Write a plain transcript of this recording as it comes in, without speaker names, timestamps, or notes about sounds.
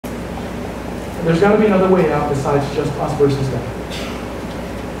There's got to be another way out besides just us versus them.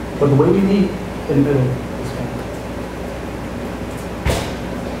 But the way we meet in the middle is family.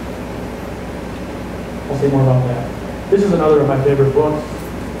 I'll say more about that. This is another of my favorite books.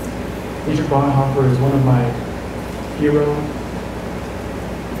 Dietrich Bonhoeffer is one of my heroes.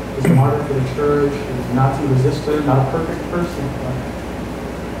 He's a martyr for the church. He was a Nazi resistor, not a perfect person, but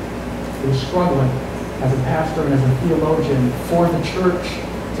he was struggling as a pastor and as a theologian for the church,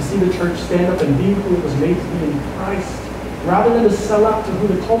 to see the church stand up and be who it was made to be in Christ, rather than to sell out to who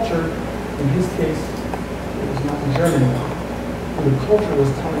the culture, in his case, it was not in Germany, who the culture was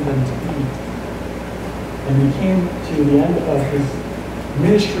telling them to be. And when he came to the end of his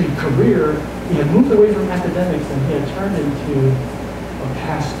ministry career, he had moved away from academics and he had turned into a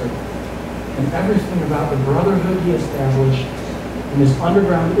pastor. And everything about the brotherhood he established in this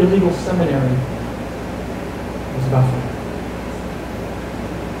underground illegal seminary was about family.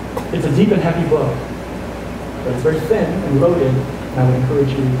 It's a deep and heavy book, but it's very thin and loaded, and I would encourage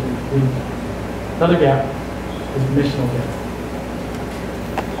you to read it. Another gap is missional gap.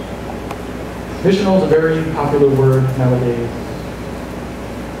 Missional is a very popular word nowadays.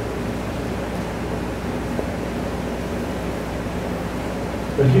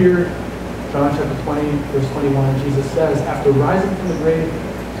 But here, John chapter 20, verse 21, Jesus says, after rising from the grave,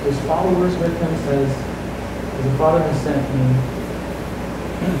 to his followers with him says, as the Father has sent me,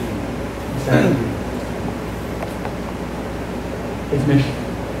 he sent me. It's mission.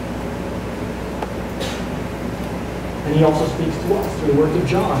 And he also speaks to us through the words of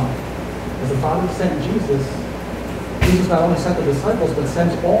John. As the Father sent Jesus, Jesus not only sent the disciples, but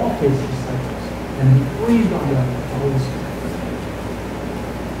sends all his disciples. And he breathed on them the Holy Spirit.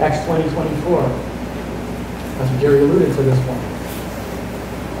 Acts 20:24. Pastor Jerry alluded to this one.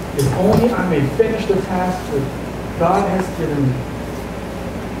 If only I may finish the task that God has given me.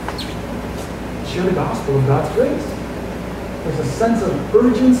 Share the gospel of God's grace. There's a sense of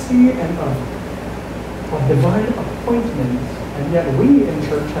urgency and of divine appointment, and yet we in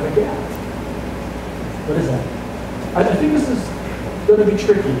church have a gap. What is that? I think this is going to be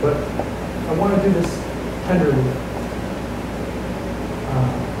tricky, but I want to do this tenderly.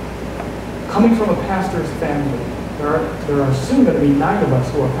 Coming from a pastor's family, there are soon going to be 9 of us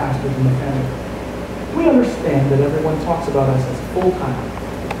who are pastors in the family. We understand that everyone talks about us as full-time.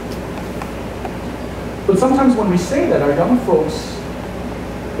 But sometimes when we say that, our young folks,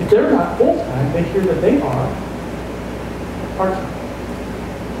 if they're not full-time, they hear that they are part-time.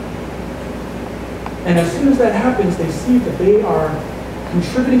 And as soon as that happens, they see that they are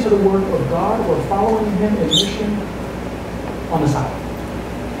contributing to the work of God or following Him in mission on the side.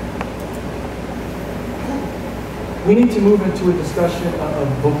 We need to move into a discussion of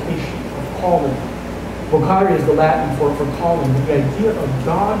vocation, of calling. Vocare is the Latin for calling, the idea of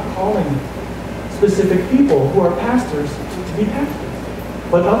God calling specific people who are pastors to be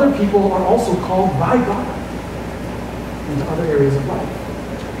pastors. But other people are also called by God into other areas of life.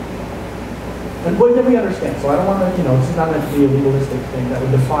 And what did we understand? So I don't want to, this is not meant to be a legalistic thing that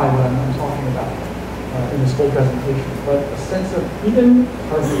would defy what I'm talking about in this whole presentation. But a sense of even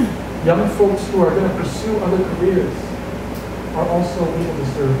our young folks who are going to pursue other careers are also able to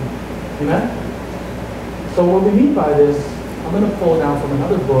serve. Amen? So what we mean by this, I'm going to pull it out from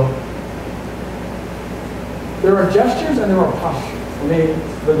another book. There are gestures and there are postures.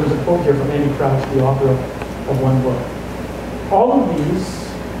 There's a quote here from Andy Crouch, the author of one book. All of these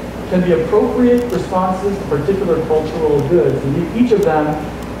can be appropriate responses to particular cultural goods. And each of them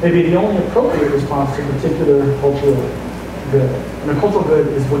may be the only appropriate response to particular cultural good. And a cultural good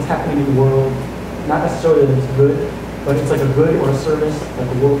is what's happening in the world. Not necessarily that it's good, but it's like a good or a service that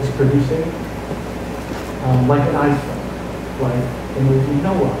the world is producing. Like an iPhone, like the movie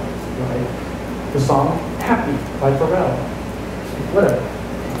Noah, like the song Happy by Pharrell, whatever.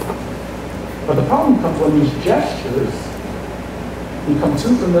 But the problem comes when these gestures become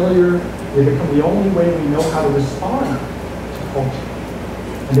too familiar, they become the only way we know how to respond to culture.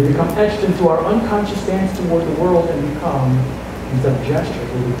 And they become etched into our unconscious stance toward the world and become, instead of gestures,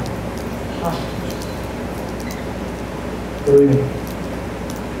 they become postures. What do we mean?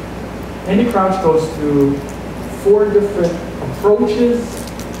 Andy Crouch goes through 4 different approaches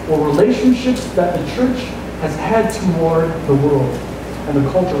or relationships that the church has had toward the world and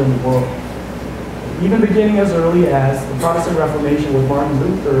the culture in the world. Even beginning as early as the Protestant Reformation with Martin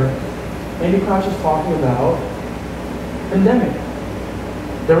Luther, Andy Crouch is talking about condemning.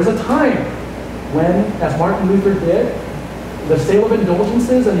 There was a time when, as Martin Luther did, the sale of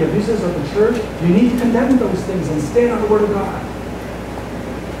indulgences and the abuses of the church, you need to condemn those things and stand on the Word of God.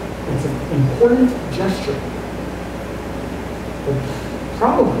 It's an important gesture. The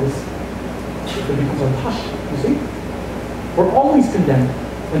problem is, if it becomes our posture. You see? We're always condemning.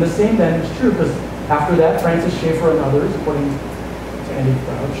 And the same then is true, because after that, Francis Schaeffer and others, according to Andy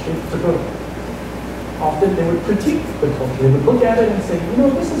Crouch, often they would critique the culture. They would look at it and say, you know,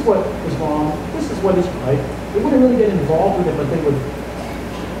 this is what is wrong, this is what is right. They wouldn't really get involved with it, but they would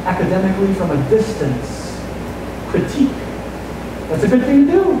academically, from a distance, critique. That's a good thing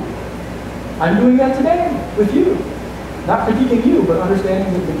to do. I'm doing that today with you. Not critiquing you, but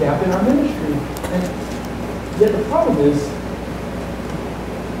understanding the gap in our ministry. And yet the problem is,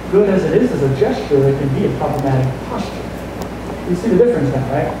 good as it is as a gesture, it can be a problematic posture. You see the difference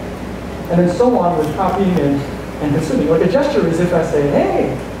now, right? And then so on with copying and consuming. Like a gesture is if I say,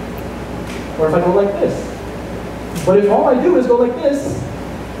 hey, or if I go like this. But if all I do is go like this,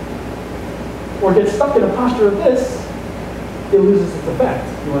 or get stuck in a posture of this, it loses its effect.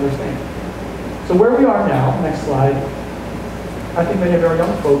 You understand? So where we are now, next slide, I think many of our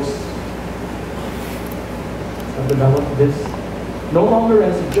young folks have developed this no longer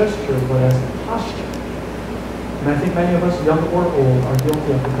as a gesture, but as a posture. And I think many of us, young or old, are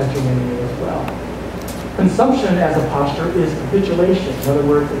guilty of perpetuating it as well. Consumption as a posture is capitulation. In other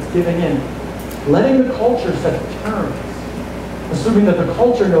words, it's giving in. Letting the culture set the terms. Assuming that the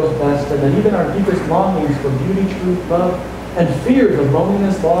culture knows best, and that even our deepest longings for beauty, truth, love, and fears of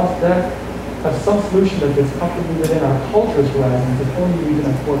loneliness, loss, death, have some solution that fits comfortably within our culture's horizons if only we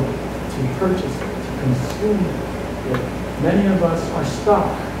can afford to purchase it, to consume it. Many of us are stuck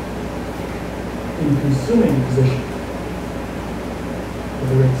in consuming position.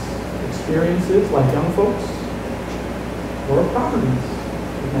 Whether it's experiences like young folks, or properties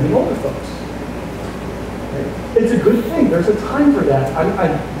like many older folks. It's a good thing. There's a time for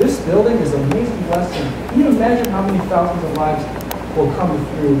that. This building is an amazing blessing. Can you imagine how many thousands of lives will come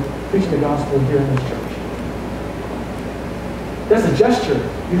through preaching the gospel here in this church? That's a gesture.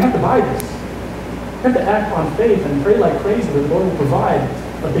 You have to buy this. You have to act on faith and pray like crazy that the Lord will provide.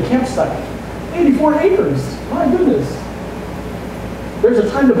 Like the campsite. 84 acres. My goodness. There's a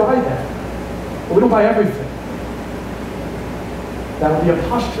time to buy that. But we don't buy everything. That would be a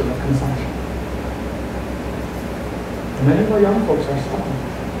posture of consumption. And many of our young folks are stuck in it.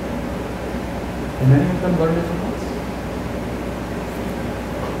 And many of them learned it from us.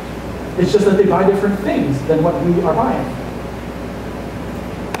 It's just that they buy different things than what we are buying.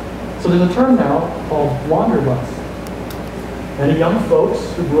 So there's a term now called wanderlust. Many young folks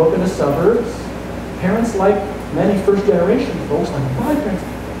who grew up in the suburbs, parents like many first-generation folks, like my parents,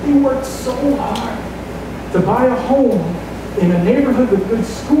 they worked so hard to buy a home in a neighborhood with good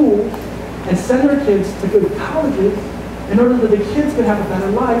schools and send their kids to good colleges in order that the kids could have a better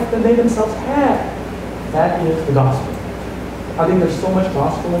life than they themselves had. That is the gospel. I think there's so much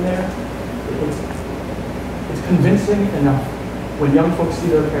gospel in there. It's convincing enough. When young folks see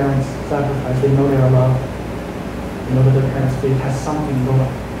their parents sacrifice, they know they are loved. They know that their parents' faith has something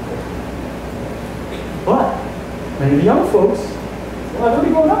going. But many of the young folks, well, I've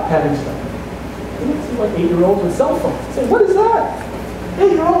already grown up having stuff. You see like 8-year-olds with cell phones. Say, what is that?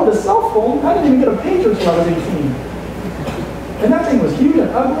 8-year-old with a cell phone? I didn't even get a pager until I was 18. And that thing was huge and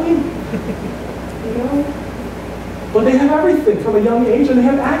ugly, you know? But they have everything from a young age, and they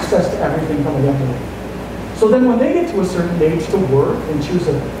have access to everything from a young age. So then when they get to a certain age to work and choose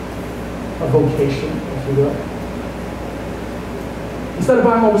a vocation, if you will, instead of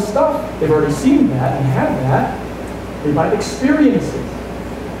buying all the stuff, they've already seen that and had that, they buy experiences.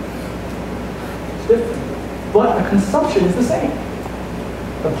 It's different. But the consumption is the same.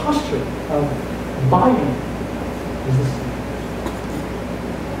 The posture of buying is the same.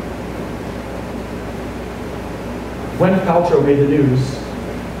 Gwyneth Paltrow made the news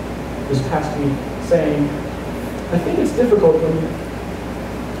this past week saying, I think it's difficult when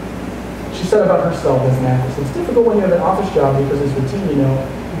she said about herself as an actress, it's difficult when you have an office job because it's routine, you know.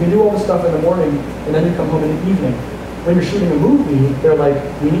 You can do all the stuff in the morning and then you come home in the evening. When you're shooting a movie, they're like,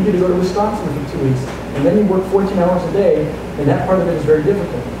 we need you to go to Wisconsin for 2 weeks. And then you work 14 hours a day, and that part of it is very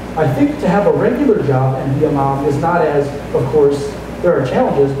difficult. I think to have a regular job and be a mom is not as, of course, there are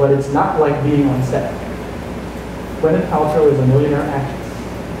challenges, but it's not like being on set. Gwyneth Paltrow is a millionaire actress.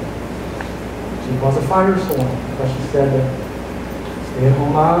 She caused a firestorm because she said that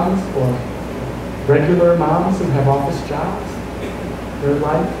stay-at-home moms or regular moms who have office jobs, their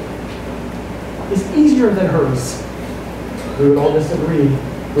life is easier than hers. We would all disagree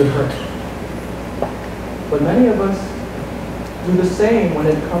with her. But many of us do the same when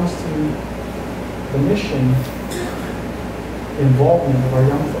it comes to the mission involvement of our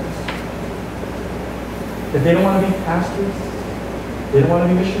young folks. If they don't want to be pastors, they don't want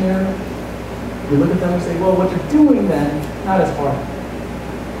to be missionaries, we look at them and say, well, what you're doing then, not as hard.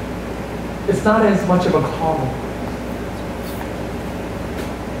 It's not as much of a calling.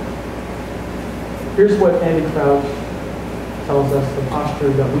 Here's what Andy Crouch tells us the posture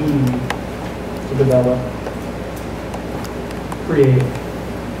that we need to develop. Creative.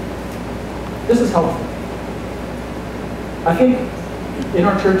 This is helpful. I think in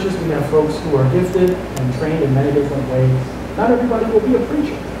our churches we have folks who are gifted and trained in many different ways. Not everybody will be a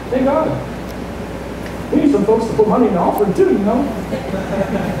preacher. Thank God. We need some folks to put money in the offering too, you know?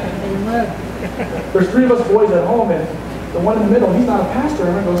 There's 3 of us boys at home, and the one in the middle, he's not a pastor.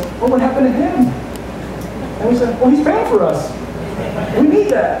 And everyone goes, "Oh, what happened to him?" And we said, "Well, he's paying for us. We need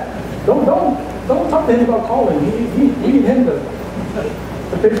that. Don't talk to him about calling. We need him to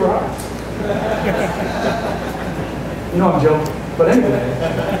pay for ours." You know I'm joking. But anyway,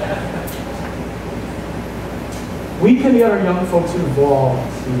 we can get our young folks involved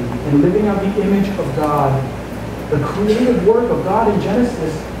in living out the image of God, the creative work of God in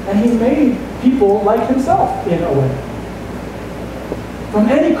Genesis, and He made people like Himself in a way. From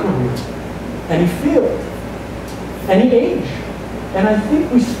any career, any field, any age. And I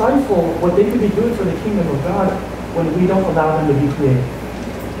think we stifle what they could be doing for the kingdom of God when we don't allow them to be creative.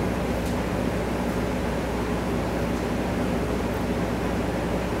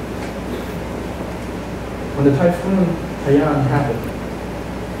 When the Typhoon Haiyan happened,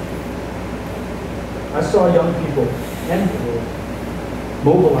 I saw young people and people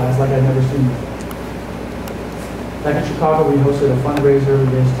mobilized like I'd never seen before. Back in Chicago, we hosted a fundraiser. We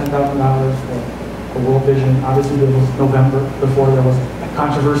raised $10,000 for World Vision. Obviously, it was November before there was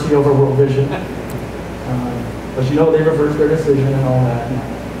controversy over World Vision. But you know, they reversed their decision and all that.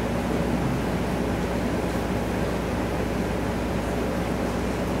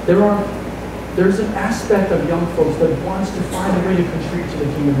 There's an aspect of young folks that wants to find a way to contribute to the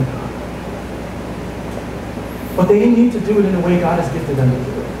kingdom of God. But they need to do it in the way God has gifted them to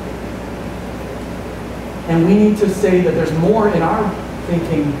do it. And we need to say that there's more in our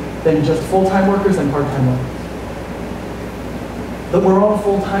thinking than just full-time workers and part-time workers. That we're all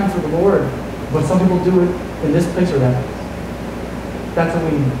full-time for the Lord, but some people do it in this place or that place. That's how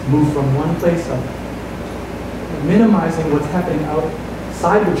we move from one place up. Minimizing what's happening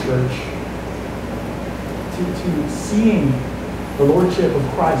outside the church to seeing the lordship of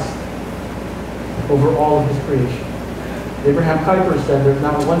Christ over all of His creation. Abraham Kuyper said, "There's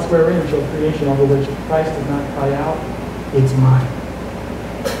not one square inch of creation over which Christ does not cry out, 'It's mine.'"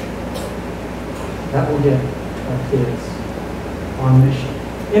 That will get our kids on mission.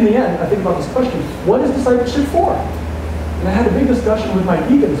 In the end, I think about this question, what is discipleship for? And I had a big discussion with my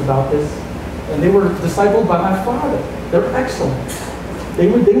deacons about this, and they were discipled by my father. They're excellent. They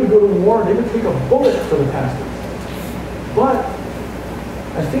would go to war, they would take a bullet for the pastors. But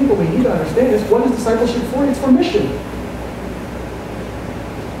I think what we need to understand is, what is discipleship for? It's for mission.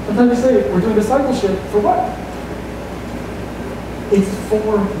 Sometimes we say, we're doing discipleship for what? It's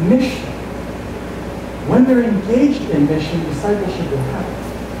for mission. When they're engaged in mission, discipleship will happen.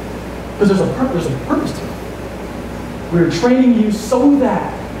 Because there's a purpose to it. We're training you so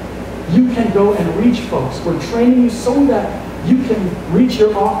that you can go and reach folks. We're training you so that you can reach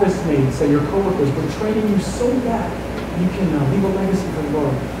your office mates and your coworkers. We're training you so that you can leave a legacy for the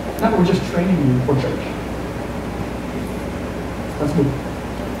Lord. Not we're just training you for church. Let's move.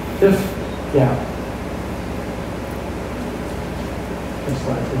 Next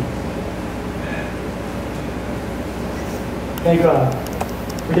slide, please. Thank God.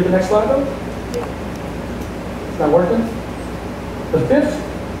 We get the next slide though? It's not working? The 5th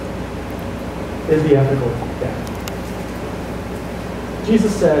is the ethical gap.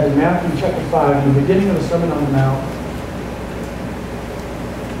 Jesus said in Matthew chapter 5, in the beginning of the Sermon on the Mount,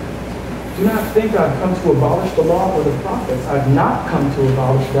 "Do not think I've come to abolish the law or the prophets. I've not come to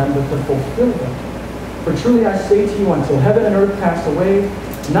abolish them, but to fulfill them. For truly I say to you, until heaven and earth pass away,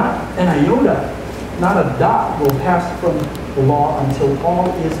 not an iota, not a dot will pass from the law until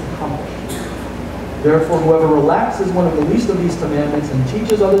all is accomplished. Therefore, whoever relaxes one of the least of these commandments and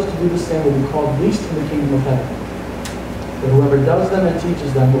teaches others to do the same will be called least in the kingdom of heaven. But whoever does them and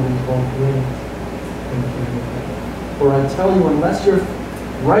teaches them will be called great in the kingdom of heaven. For I tell you, unless your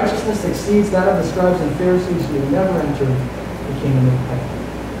righteousness exceeds that of the scribes and Pharisees, you will never enter the kingdom of heaven."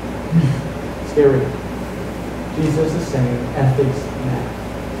 Scary. Jesus is saying ethics matter.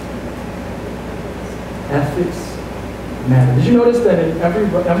 Ethics matter. Did you notice that in every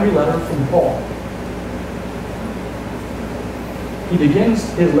letter from Paul, he begins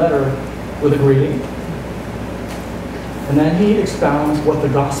his letter with a greeting, and then he expounds what the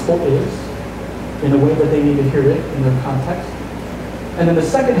gospel is in a way that they need to hear it in their context. And then the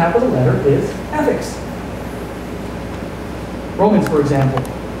second half of the letter is ethics. Romans, for example,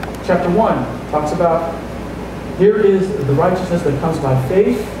 chapter 1 talks about here is the righteousness that comes by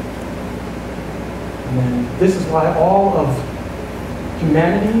faith. And then this is why all of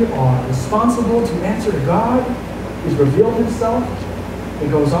humanity are responsible to answer to God. He's revealed himself.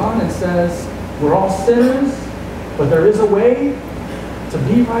 It goes on and says, we're all sinners, but there is a way to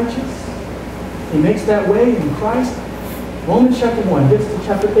be righteous. He makes that way in Christ. Romans chapter 1 gets to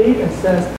chapter 8 and says,